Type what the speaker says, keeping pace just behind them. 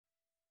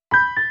Hey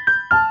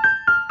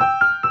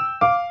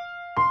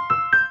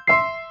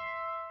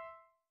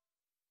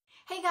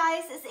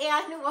guys, it's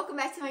Anne and welcome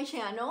back to my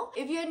channel.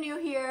 If you're new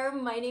here,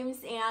 my name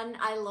is Anne.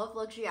 I love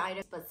luxury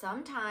items, but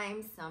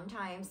sometimes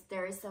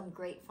there is some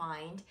great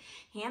find,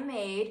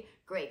 handmade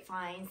great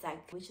finds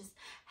that we just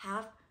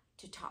have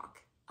to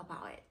talk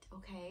about it,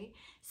 okay?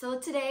 So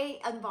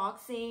today,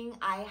 unboxing,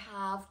 I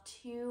have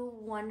two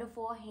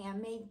wonderful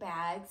handmade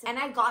bags, and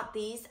I got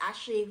these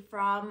actually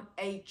from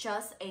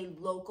just a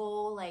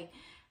local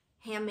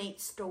handmade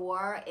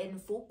store in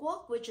Phu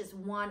Quoc, which is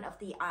one of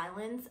the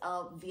islands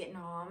of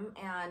Vietnam,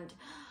 and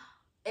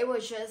it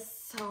was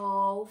just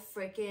so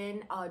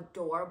freaking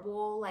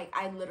adorable. Like,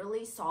 I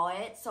literally saw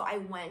it, so I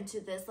went to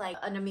this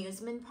an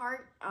amusement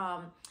park,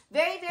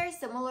 very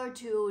similar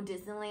to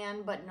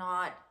Disneyland, but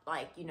not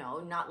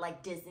not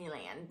like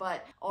Disneyland,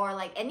 but or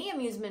like any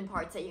amusement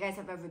parks that you guys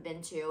have ever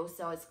been to.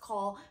 So it's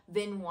called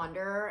Vin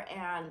Wonder,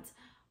 and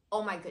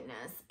oh my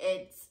goodness,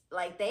 it's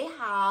like they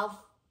have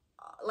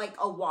like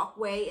a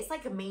walkway. It's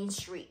like a main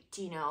street,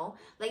 you know,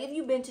 like if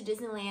you've been to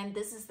Disneyland,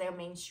 this is their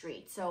main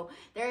street. So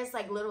there's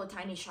like little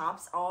tiny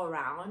shops all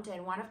around,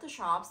 and one of the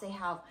shops, they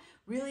have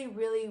really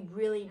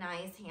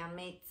nice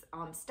handmade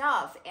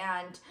stuff.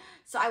 And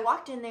so I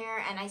walked in there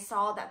and I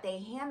saw that they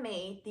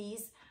handmade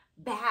these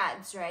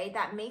bags, right,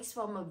 that makes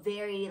from a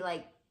very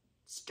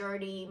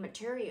sturdy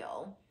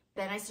material.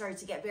 Then I started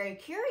to get very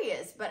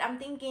curious, but I'm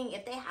thinking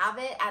if they have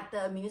it at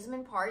the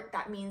amusement park,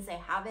 that means they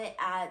have it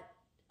at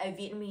a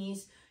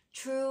Vietnamese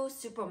true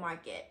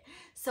supermarket.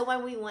 So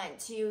when we went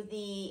to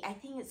the, I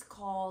think it's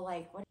called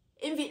what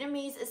in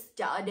Vietnamese it's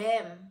chợ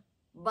đêm,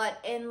 but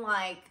in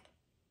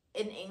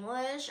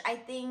English I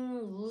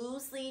think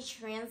loosely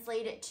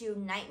translated to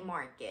night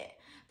market.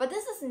 But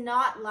this is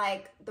not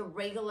like the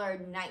regular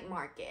night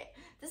market.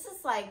 This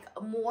is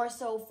more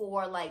so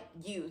for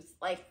youth,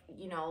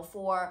 you know,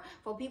 for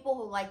people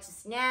who like to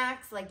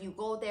snacks. Like, you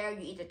go there, you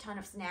eat a ton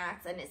of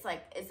snacks, and it's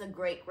a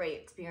great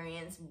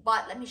experience.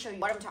 But let me show you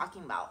what I'm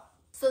talking about.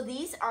 So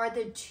these are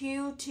the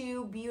two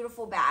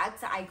beautiful bags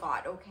that I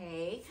got,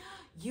 okay?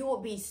 You will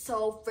be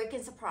so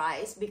freaking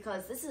surprised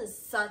because this is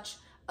such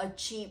a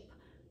cheap,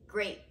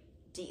 great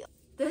deal.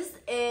 This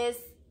is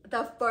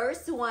the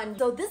first one.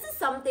 So this is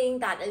something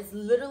that is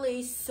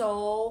literally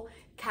so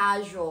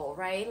casual,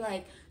 right?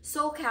 Like,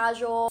 so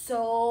casual,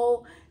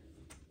 so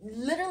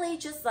literally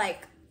just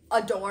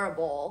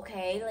adorable,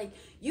 okay? Like,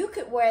 you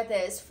could wear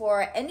this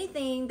for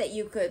anything that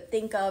you could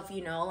think of,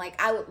 you know.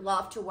 Like, I would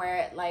love to wear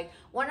it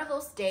one of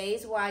those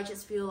days where I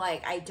just feel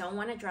like I don't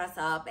want to dress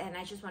up and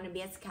I just want to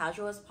be as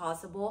casual as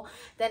possible.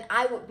 Then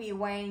I would be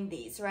wearing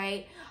these,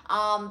 right?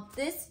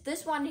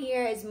 This one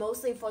here is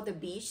mostly for the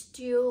beach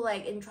too,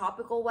 like in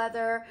tropical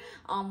weather,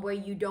 where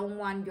you don't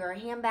want your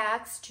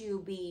handbags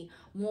to be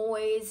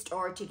moist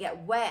or to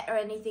get wet or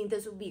anything.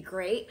 This would be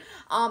great.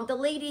 The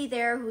lady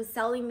there who's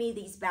selling me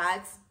these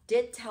bags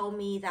did tell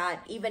me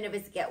that even if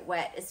it's get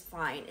wet, it's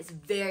fine. It's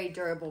very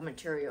durable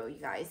material, you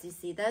guys. You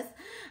see this?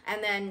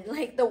 And then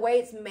the way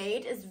it's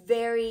made is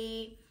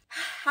very,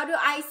 how do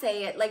I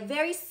say it?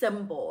 Very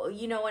simple,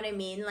 you know what I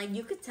mean?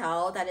 You could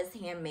tell that it's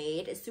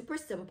handmade. It's super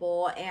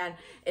simple and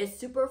it's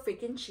super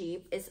freaking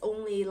cheap. It's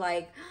only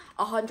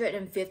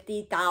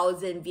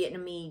 150,000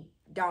 Vietnamese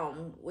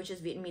dong, which is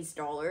Vietnamese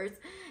dollars.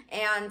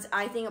 And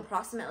I think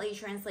approximately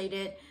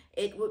translated,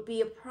 it would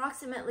be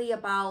approximately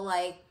about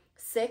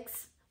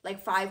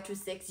 5 to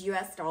 6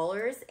 US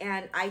dollars.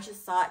 And I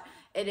just thought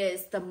it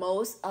is the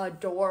most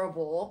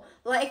adorable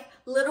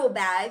little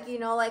bag, you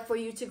know, for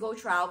you to go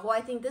travel.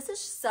 I think this is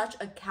such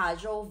a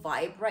casual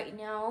vibe right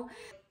now.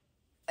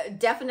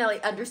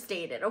 Definitely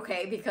understated,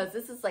 okay, because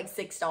this is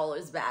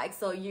 $6 bag,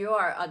 so you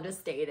are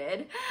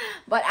understated.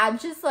 But I'm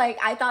just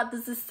I thought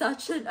this is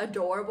such an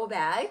adorable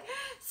bag.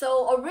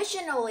 So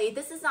originally,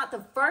 this is not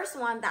the first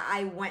one that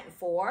I went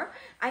for.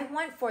 I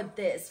went for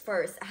this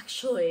first,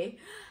 actually.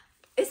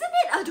 Isn't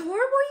it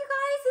adorable, you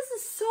guys? This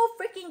is so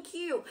freaking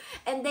cute.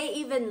 And they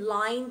even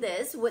line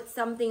this with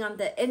something on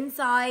the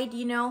inside,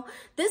 you know.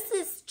 This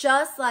is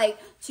just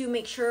to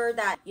make sure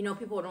that, you know,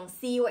 people don't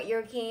see what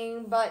you're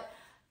carrying. But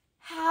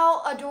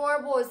how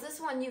adorable is this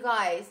one, you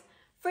guys?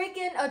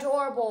 Freaking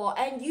adorable.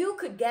 And you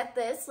could get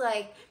this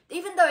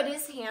even though it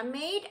is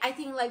handmade, I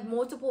think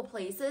multiple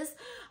places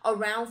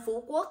around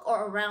Phu Quoc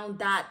or around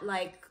that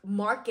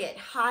market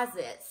has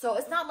it. So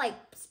it's not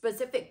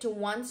specific to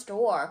one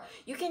store.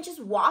 You can just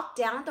walk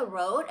down the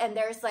road and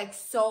there's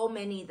so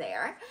many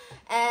there.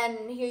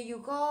 And here you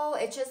go.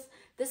 It just,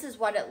 this is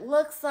what it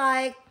looks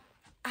like.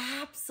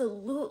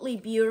 Absolutely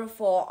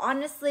beautiful.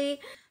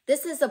 Honestly,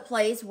 this is a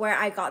place where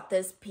I got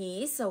this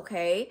piece,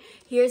 okay?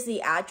 Here's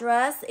the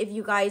address if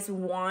you guys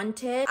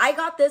want it. I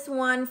got this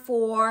one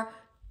for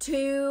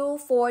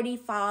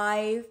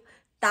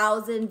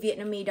 245,000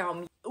 Vietnamese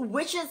dong,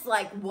 which is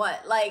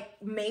what?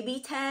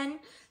 Maybe $10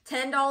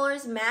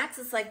 max.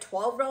 It's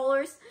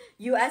 $12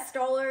 US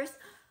dollars.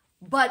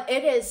 but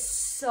it is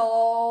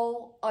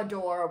so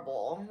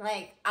adorable.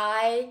 Like,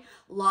 I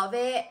love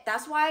it.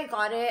 That's why I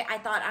got it. I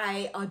thought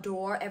I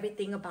adore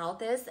everything about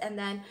this. And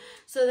then,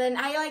 so then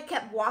I like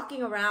kept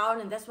walking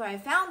around, and that's where I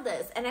found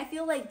this. And I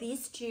feel like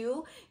these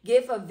two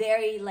give a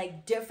very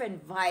like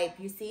different vibe.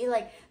 You see,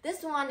 like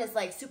this one is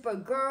like super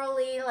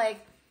girly,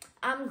 like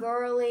I'm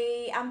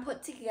girly, I'm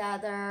put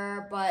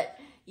together, but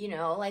you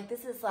know, like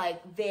this is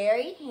like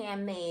very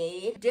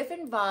handmade,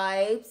 different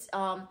vibes,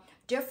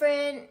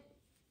 different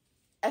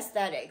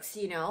aesthetics,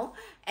 you know.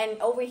 And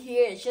over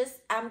here it's just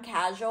I'm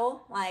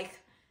casual, like,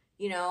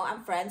 you know,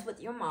 I'm friends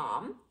with your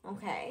mom,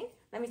 okay,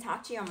 let me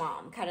talk to your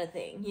mom kind of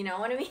thing, you know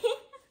what I mean?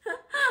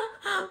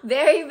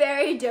 Very,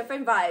 very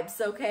different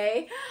vibes,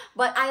 okay?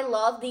 But I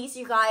love these,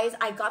 you guys.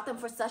 I got them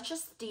for such a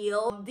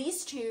steal.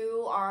 These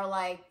two are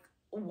like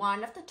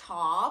one of the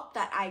top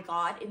that I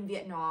got in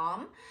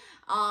Vietnam.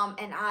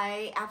 And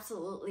I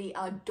absolutely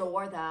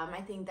adore them. I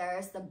think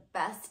there's the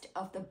best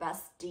of the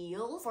best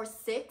deals for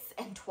 $6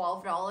 and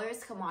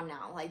 $12. Come on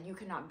now, like you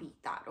cannot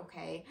beat that,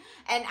 okay?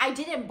 And I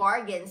didn't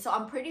bargain, so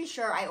I'm pretty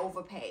sure I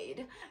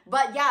overpaid.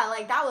 But yeah,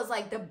 like that was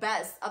like the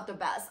best of the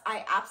best.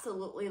 I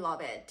absolutely love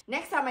it.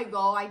 Next time I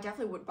go, I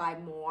definitely would buy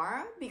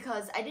more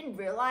because I didn't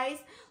realize,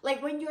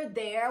 like when you're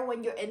there,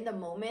 when you're in the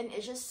moment,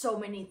 it's just so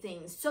many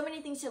things to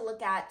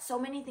look at, so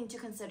many things to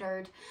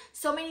consider,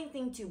 so many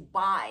things to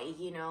buy,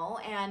 you know.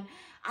 And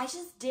I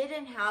just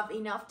didn't have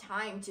enough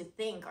time to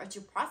think or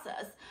to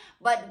process.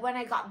 But when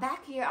I got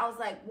back here, I was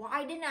like,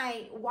 why didn't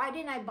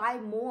I buy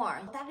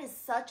more? That is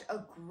such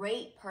a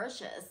great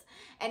purchase.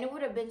 And it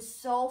would have been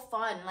so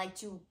fun like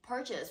to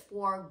purchase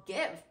for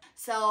gift.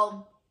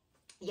 So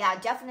yeah,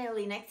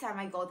 definitely next time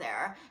I go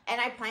there.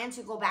 And I plan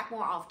to go back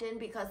more often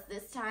because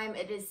this time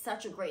it is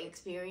such a great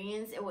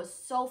experience. It was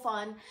so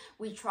fun.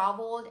 We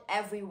traveled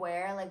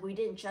everywhere. Like we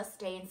didn't just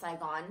stay in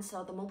Saigon.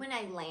 So the moment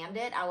I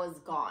landed, I was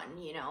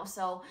gone, you know.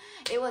 So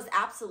it was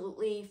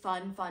absolutely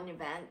fun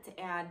event.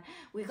 And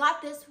we got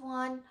this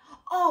one.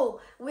 Oh,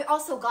 we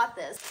also got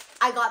this.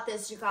 I got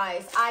this, you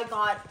guys. I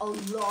got a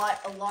lot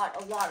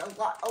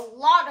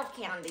of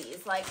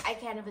candies. Like I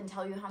can't even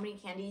tell you how many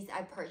candies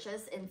I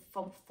purchased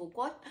from Phu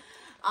Quoc.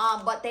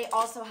 But they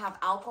also have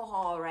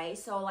alcohol, right?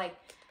 So like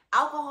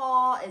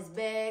alcohol is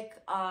big,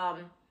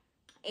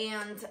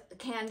 and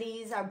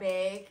candies are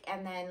big,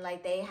 and then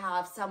like they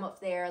have some of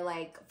their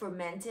like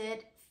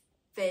fermented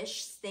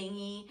fish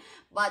thingy,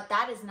 but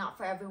that is not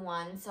for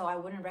everyone, so I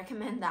wouldn't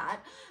recommend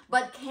that.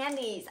 But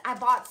candies, I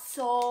bought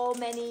so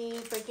many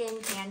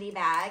freaking candy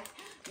bags,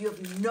 you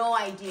have no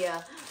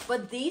idea.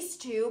 But these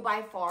two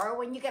by far,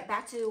 when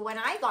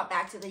I got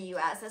back to the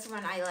US, that's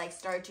when I like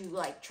started to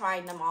like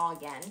trying them all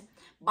again.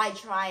 By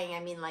trying, I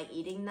mean like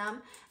eating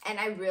them. And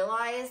I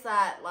realized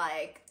that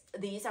like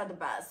these are the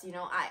best, you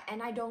know.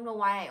 I don't know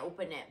why I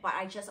open it, but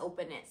I just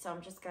open it, so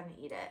I'm just gonna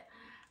eat it.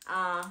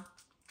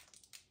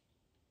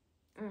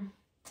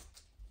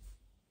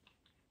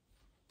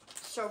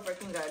 So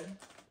freaking good.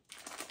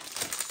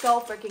 So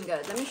freaking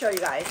good. Let me show you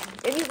guys.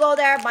 If you go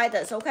there, buy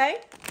this,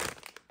 okay?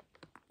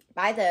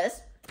 Buy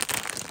this.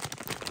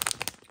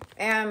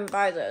 And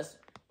buy this.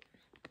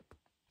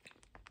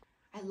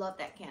 I love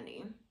that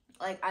candy.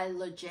 Like, I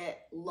legit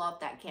love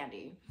that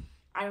candy.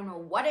 I don't know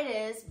what it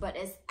is, but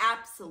it's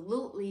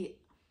absolutely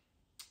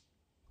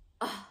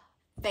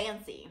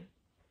fancy.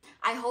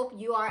 I hope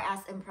you are as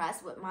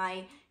impressed with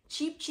my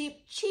cheap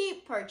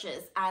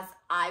purchase as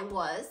I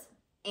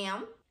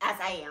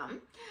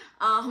am.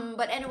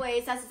 But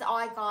anyways, that's all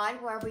I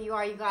got. Wherever you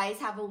are, you guys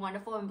have a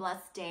wonderful and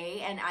blessed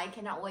day. And I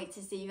cannot wait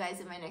to see you guys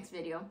in my next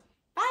video.